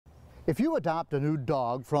If you adopt a new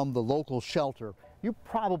dog from the local shelter, you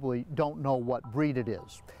probably don't know what breed it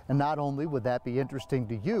is. And not only would that be interesting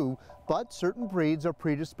to you, but certain breeds are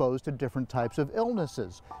predisposed to different types of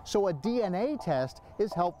illnesses. So a DNA test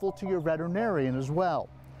is helpful to your veterinarian as well.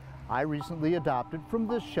 I recently adopted from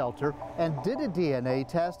this shelter and did a DNA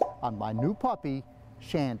test on my new puppy,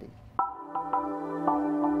 Shandy.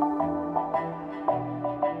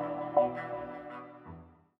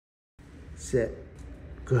 Sit.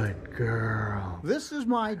 Good girl. This is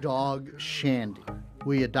my dog, Shandy.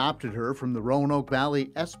 We adopted her from the Roanoke Valley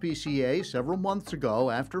SPCA several months ago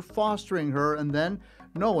after fostering her and then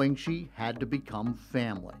knowing she had to become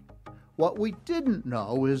family. What we didn't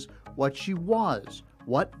know is what she was,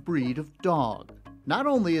 what breed of dog. Not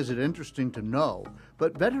only is it interesting to know,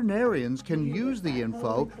 but veterinarians can use the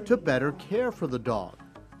info to better care for the dog.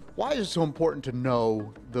 Why is it so important to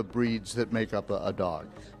know the breeds that make up a dog?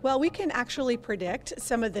 Well, we can actually predict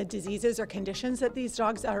some of the diseases or conditions that these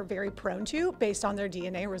dogs are very prone to based on their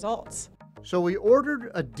DNA results. So we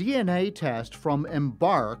ordered a DNA test from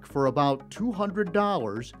Embark for about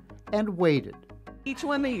 $200 and waited. Each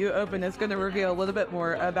one that you open is going to reveal a little bit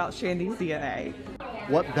more about Shandy's DNA.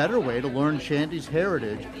 What better way to learn Shandy's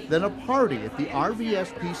heritage than a party at the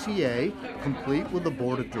RVSPCA, complete with a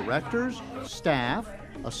board of directors, staff,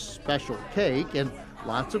 a special cake, and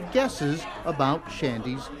lots of guesses about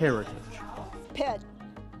Shandy's heritage. Pet.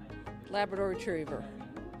 Labrador Retriever.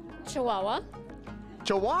 Chihuahua.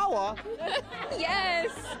 Chihuahua?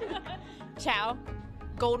 Yes. Chow.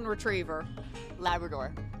 Golden Retriever.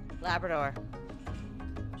 Labrador. Labrador.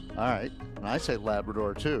 All right, and I say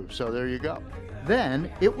Labrador too, so there you go.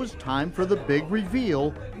 Then it was time for the big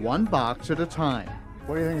reveal, one box at a time.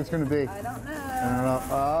 What do you think it's going to be? I don't know.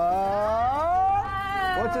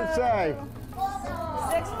 What's it say?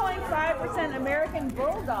 6.5% American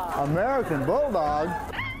Bulldog. American Bulldog?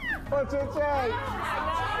 What's it say?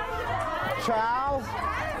 Chow?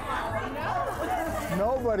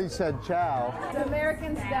 Nobody said chow. It's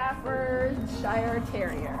American Staffordshire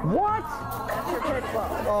Terrier. What? That's your pit bull.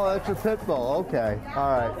 Oh, that's your pit bull. Okay.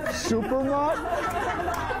 All right. Super mutt?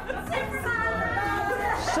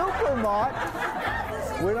 Super mutt?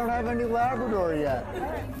 We don't have any Labrador yet.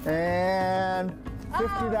 And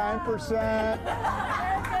 59%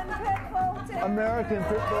 American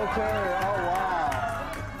Pit Bull Terrier. Oh,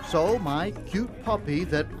 wow. So my cute puppy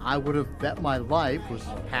that I would have bet my life was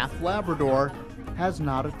half Labrador has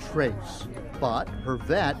not a trace, but her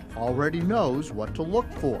vet already knows what to look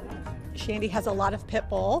for. Shandy has a lot of pit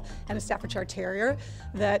bull and a Staffordshire Terrier.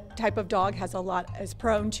 That type of dog is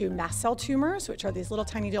prone to mast cell tumors, which are these little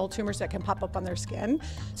tiny little tumors that can pop up on their skin.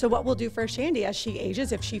 So what we'll do for Shandy as she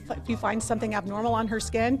ages, if you find something abnormal on her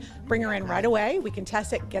skin, bring her in right away. We can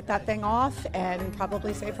test it, get that thing off, and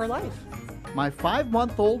probably save her life. My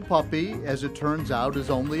 5-month-old puppy, as it turns out, is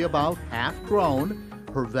only about half grown.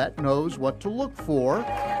 Her vet knows what to look for.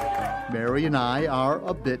 Mary and I are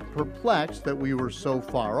a bit perplexed that we were so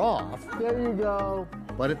far off. There you go.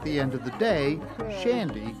 But at the end of the day,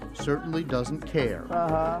 Shandy certainly doesn't care.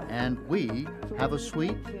 And we have a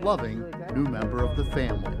sweet, loving new member of the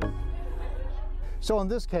family. So in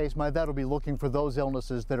this case, my vet will be looking for those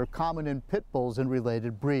illnesses that are common in pit bulls and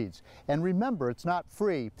related breeds. And remember, it's not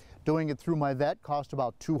free. Doing it through my vet cost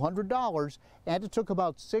about $200, and it took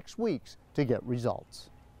about 6 weeks to get results.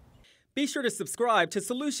 Be sure to subscribe to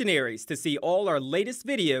Solutionaries to see all our latest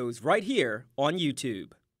videos right here on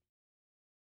YouTube.